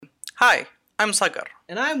Hi, I'm Sagar.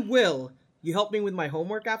 And I'm Will. You help me with my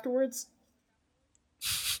homework afterwards?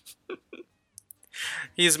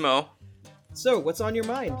 He's Mo. So, what's on your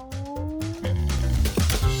mind?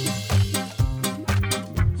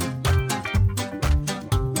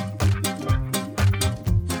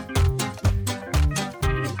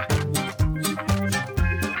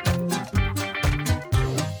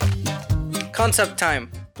 Concept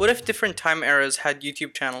time. What if different time eras had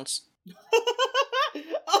YouTube channels?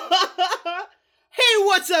 Hey,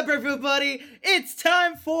 what's up, everybody? It's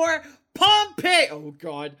time for Pompeii! Oh,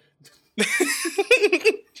 God.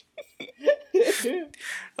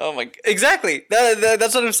 Oh my... Exactly!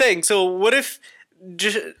 That's what I'm saying. So what if...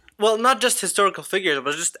 Well, not just historical figures,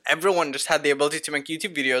 but just everyone just had the ability to make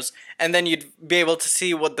YouTube videos, and then you'd be able to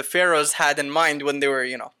see what the pharaohs had in mind when they were,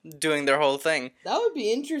 doing their whole thing. That would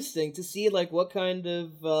be interesting to see, like, what kind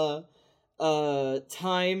of,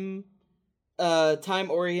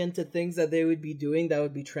 time-oriented things that they would be doing that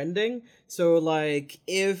would be trending. So, like,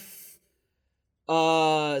 if,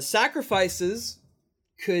 sacrifices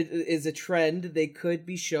is a trend, they could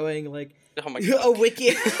be showing, like, Oh my god. a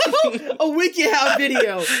WikiHow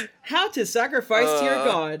video. How to sacrifice to your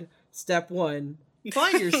god. Step 1.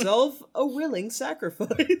 Find yourself a willing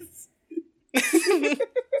sacrifice.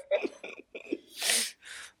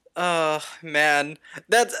 Man.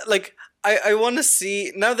 That's, like, I want to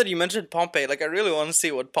see, now that you mentioned Pompeii, like, I really want to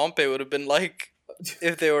see what Pompeii would have been like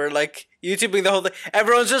if they were, like, YouTubing the whole thing.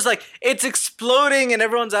 Everyone's just like, it's exploding, and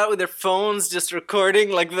everyone's out with their phones just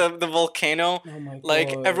recording, like, the volcano. Oh my god.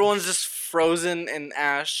 Like, everyone's just frozen in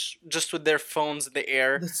ash, just with their phones in the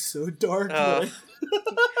air. That's so dark, man.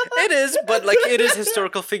 It is, but, like, it is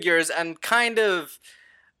historical figures, and kind of,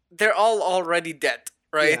 they're all already dead,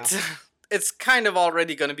 right? Yeah. It's kind of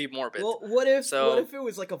already gonna be morbid. Well, what if it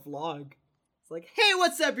was like a vlog? It's like, hey,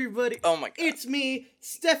 what's up, everybody? Oh my god. It's me,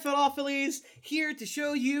 Stephanophiles, here to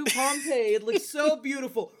show you Pompeii. It looks so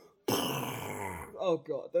beautiful. Oh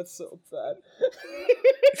god, that's so bad.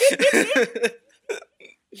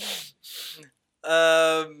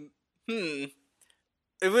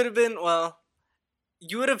 It would have been, well,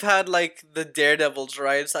 you would have had, like, the daredevils,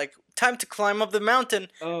 right? It's like, time to climb up the mountain.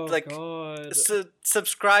 Oh like, god.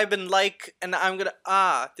 Subscribe and like, and I'm gonna,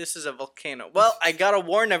 this is a volcano. Well, I gotta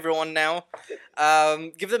warn everyone now.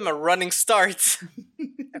 Give them a running start.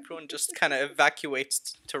 Everyone just kind of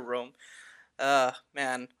evacuates to Rome.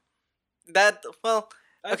 Man.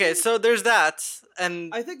 Okay, so there's that,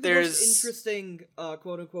 and I think the most interesting,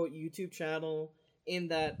 quote-unquote, YouTube channel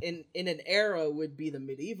in an era would be the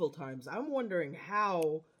medieval times. I'm wondering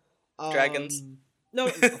how... Dragons? No,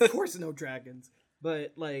 of course no dragons.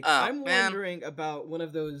 But, like, I'm wondering about one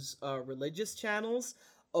of those religious channels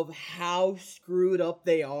of how screwed up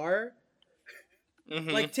they are.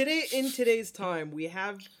 Mm-hmm. Like, in today's time, we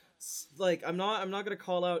have, like, I'm not gonna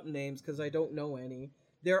call out names because I don't know any.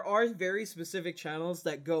 There are very specific channels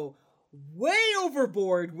that go way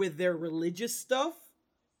overboard with their religious stuff.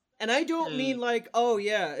 And I don't mean like, oh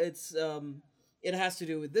yeah, it's it has to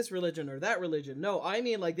do with this religion or that religion. No, I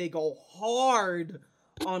mean like they go hard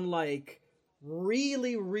on like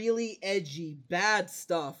really, really edgy, bad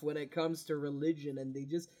stuff when it comes to religion, and they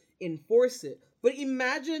just enforce it. But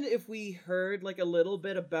imagine if we heard like a little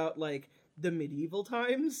bit about like the medieval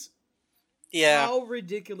times. Yeah. How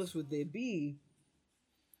ridiculous would they be?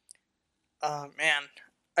 Man.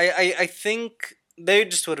 I think they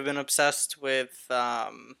just would have been obsessed with,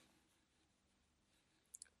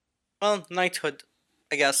 knighthood,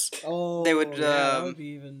 I guess. Oh, they would, that would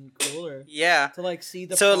be even cooler. Yeah. To, like, see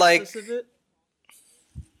the process process of it?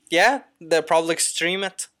 Yeah, they'll probably stream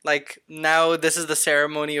it. Like, now this is the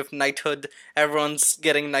ceremony of knighthood. Everyone's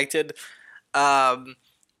getting knighted. And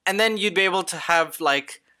then you'd be able to have,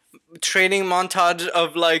 like, training montage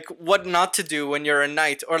of, like, what not to do when you're a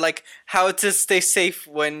knight. Or, like, how to stay safe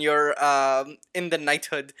when you're in the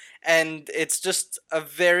knighthood. And it's just a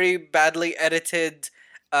very badly edited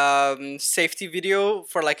safety video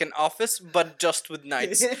for, like, an office, but just with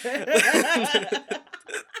knights.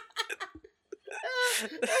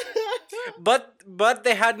 But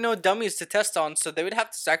they had no dummies to test on, so they would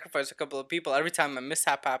have to sacrifice a couple of people every time a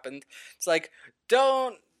mishap happened. It's like,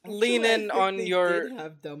 don't lean in on your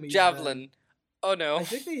javelin. Then. Oh no! I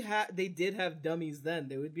think they did have dummies then.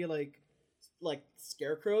 They would be like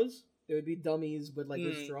scarecrows. They would be dummies with like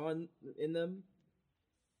a straw in them.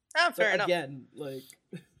 Fair enough. Again, like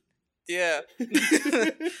yeah.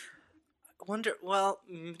 Wonder. Well,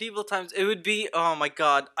 medieval times. It would be. Oh my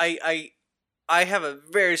god! I have a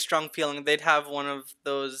very strong feeling they'd have one of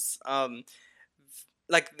those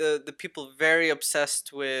like the people very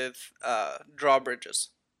obsessed with drawbridges.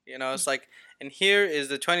 You know, it's like and here is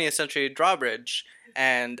the 20th century drawbridge.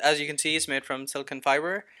 And as you can see, it's made from silicon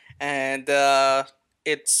fiber, and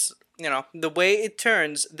it's, the way it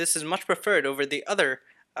turns. This is much preferred over the other,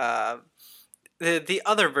 the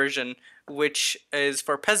other version, which is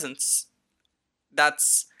for peasants.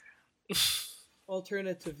 That's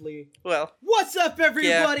alternatively. Well, what's up,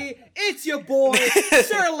 everybody? Yeah. It's your boy,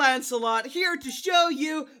 Sir Lancelot, here to show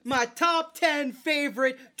you my top 10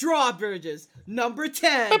 favorite drawbridges. Number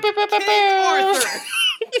 10, King Arthur.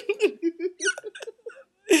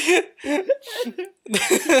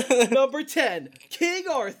 Number 10, King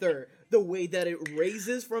Arthur. The way that it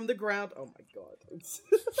raises from the ground. Oh my god.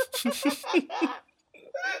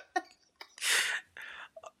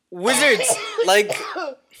 Wizards, like...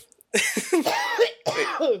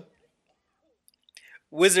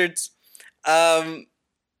 Wizards,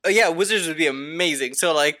 yeah, Wizards would be amazing.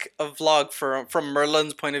 So, like, a vlog from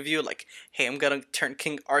Merlin's point of view, like, hey, I'm gonna turn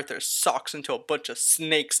King Arthur's socks into a bunch of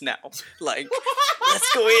snakes now. Like,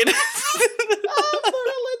 let's go in.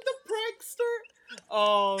 Merlin the prankster.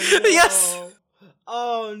 Oh no. Yes.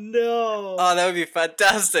 Oh no. Oh, that would be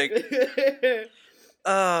fantastic.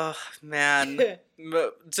 Oh man.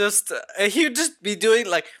 Just he would just be doing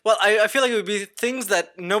like, well, I feel like it would be things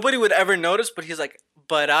that nobody would ever notice, but he's like,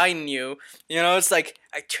 but I knew, it's like,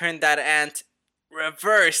 I turned that ant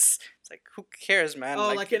reverse. It's like, who cares, man?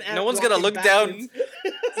 Oh, like an ant, no one's gonna look down.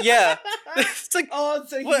 Yeah. It's like, oh,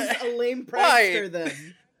 so he's a lame prankster. Why?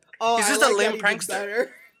 Then oh, he's just a lame prankster.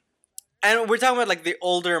 And we're talking about like the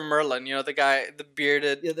older Merlin, the guy, the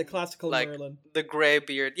bearded, yeah, the classical Merlin, the gray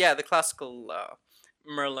beard, yeah, the classical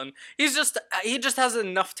Merlin. He just has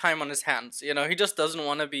enough time on his hands, he just doesn't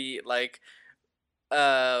want to be like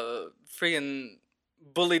freaking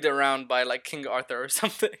bullied around by like King Arthur or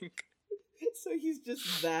something. So he's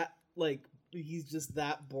just that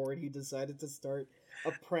bored he decided to start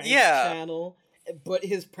a prank channel, but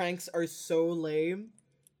his pranks are so lame.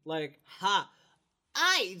 Like,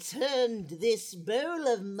 I turned this bowl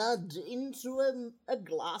of mud into a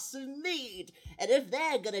glass of mead, and if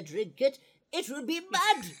they're gonna drink it, it will be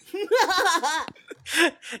mud.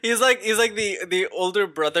 He's like the older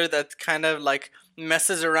brother that kind of like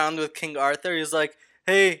messes around with King Arthur. He's like,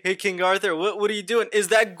 hey King Arthur, what are you doing? Is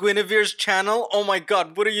that Guinevere's channel? Oh my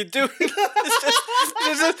god, what are you doing?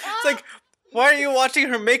 It's like, why are you watching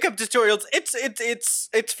her makeup tutorials?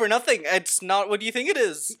 It's for nothing. It's not what you think it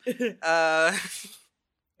is.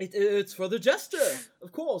 It's for the jester,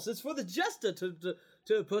 of course. It's for the jester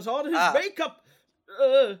to put on his makeup.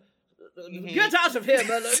 Get out of here,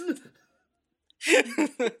 Merlin!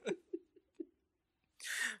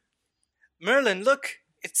 Merlin, look!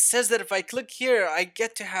 It says that if I click here, I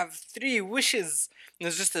get to have 3 wishes. And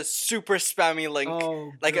there's just a super spammy link,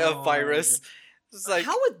 like a virus. It's like,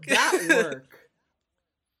 how would that work?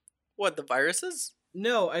 What, the viruses?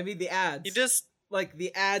 No, I mean the ads. You just like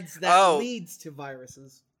the ads that leads to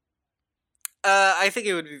viruses. I think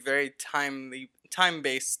it would be very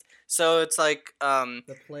time-based. So it's like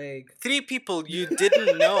the plague. 3 people you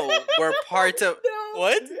didn't know were part of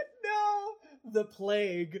what? No, the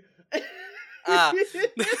plague.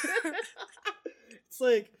 It's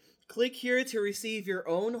like, click here to receive your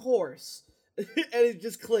own horse, and it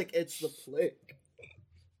just click. It's the plague.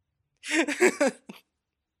 Should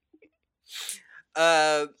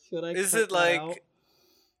I? Is it like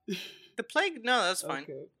the plague? No, that's fine.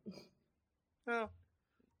 Okay. No,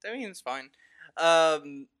 I mean it's fine.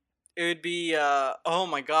 It would be oh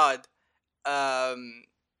my god.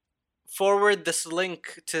 Forward this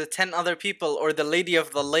link to 10 other people, or the Lady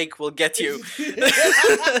of the Lake will get you.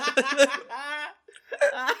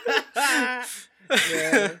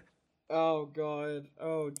 Yeah. Oh god.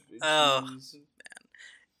 Oh. Oh man.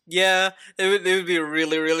 Yeah, it would be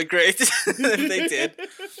really, really great if they did.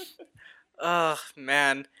 Oh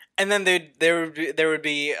man. And then there would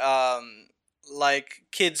be like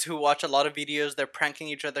kids who watch a lot of videos, they're pranking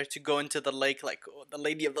each other to go into the lake, like, oh, the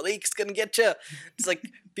Lady of the Lake's gonna get you. It's like,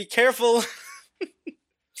 be careful.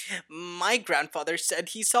 My grandfather said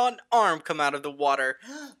he saw an arm come out of the water.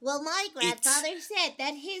 Well, my grandfather said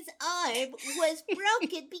that his arm was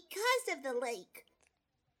broken because of the lake.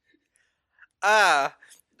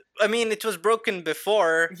 I mean, it was broken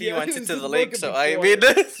before he went into the lake, so before. I mean...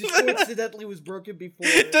 She coincidentally was broken before,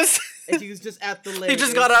 and he was just at the lake. He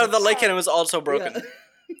just got out of the lake and it was also broken.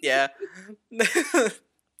 Yeah.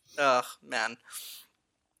 Oh, man.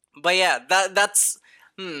 But yeah, that's...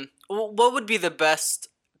 What would be the best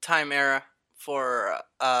time era for,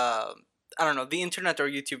 I don't know, the internet or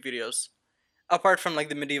YouTube videos? Apart from, like,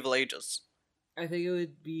 the medieval ages. I think it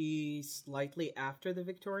would be slightly after the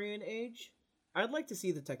Victorian age. I'd like to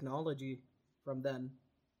see the technology from then.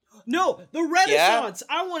 No, the Renaissance.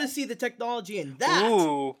 Yeah? I want to see the technology in that.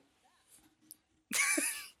 Ooh.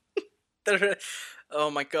 Oh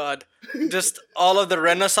my god. Just all of the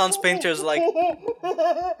Renaissance painters like... No.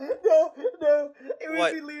 It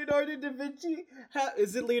would be Leonardo da Vinci.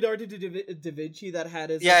 Is it Leonardo da Vinci that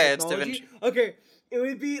had his technology? It's Da Vinci. Okay. It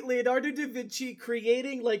would be Leonardo da Vinci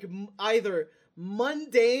creating like either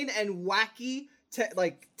mundane and wacky tech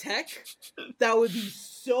that would be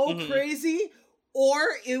so crazy, or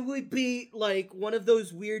it would be like one of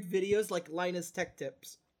those weird videos like Linus Tech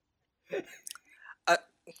Tips.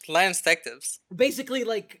 Linus Tech Tips? Basically,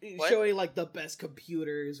 like, showing, like, the best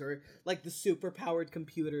computers, or, like, the super-powered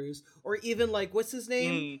computers, or even, like, what's his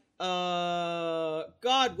name?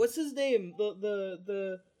 God, what's his name?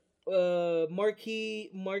 The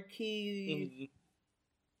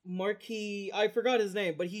Marquis, I forgot his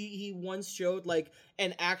name, but he once showed, like,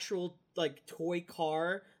 an actual, like, toy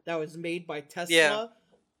car that was made by Tesla. Yeah.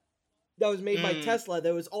 That was made by Tesla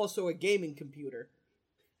that was also a gaming computer.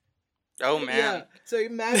 Oh man! Yeah. So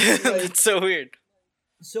imagine like that's so weird.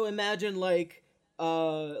 So imagine like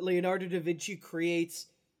Leonardo da Vinci creates,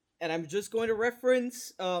 and I'm just going to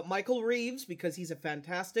reference Michael Reeves because he's a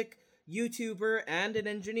fantastic YouTuber and an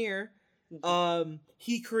engineer.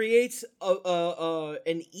 He creates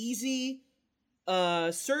an easy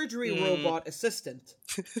surgery robot assistant,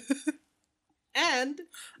 and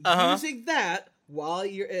using that while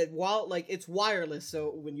like it's wireless,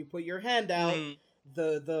 so when you put your hand out.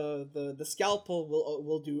 The scalpel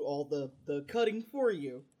will do all the cutting for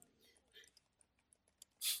you.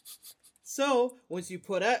 So once you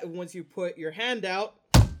put your hand out.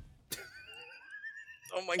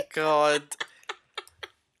 Oh my god!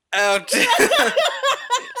 Ouch!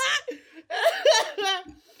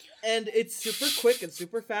 And it's super quick and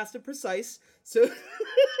super fast and precise. So.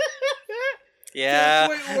 Yeah.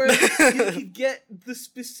 To the point where you can get the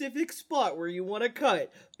specific spot where you want to cut,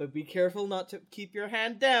 but be careful not to keep your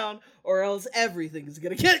hand down, or else everything's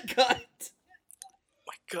gonna get cut. Oh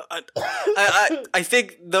my god! I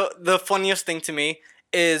think the funniest thing to me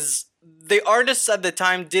is the artists at the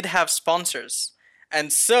time did have sponsors,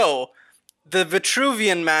 and so the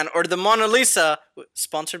Vitruvian Man or the Mona Lisa,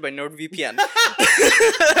 sponsored by NordVPN.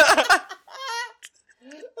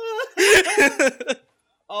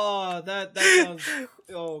 Oh, that sounds.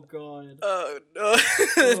 Oh god. Oh no!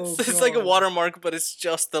 It's like a watermark, but it's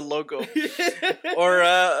just the logo. Or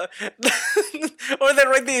then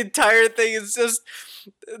right, the entire thing is just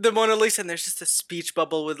the Mona Lisa, and there's just a speech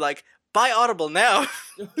bubble with like, "Buy Audible now."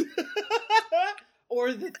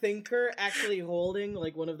 Or the thinker actually holding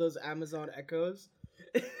like one of those Amazon Echoes.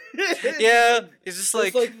 Yeah, it's just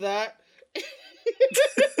like that.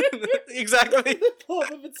 Exactly. The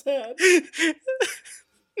palm of its hand.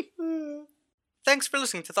 Thanks for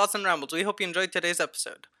listening to Thoughts and Rambles. We hope you enjoyed today's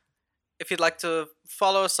episode. If you'd like to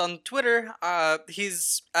follow us on Twitter,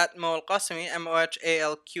 he's at Moal Qasemi,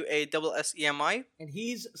 MOHALQASSEMI. And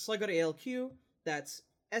he's SluggerALQ, that's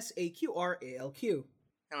SAQRALQ.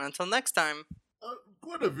 And until next time.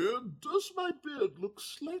 Guinevere, does my beard look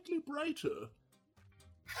slightly brighter?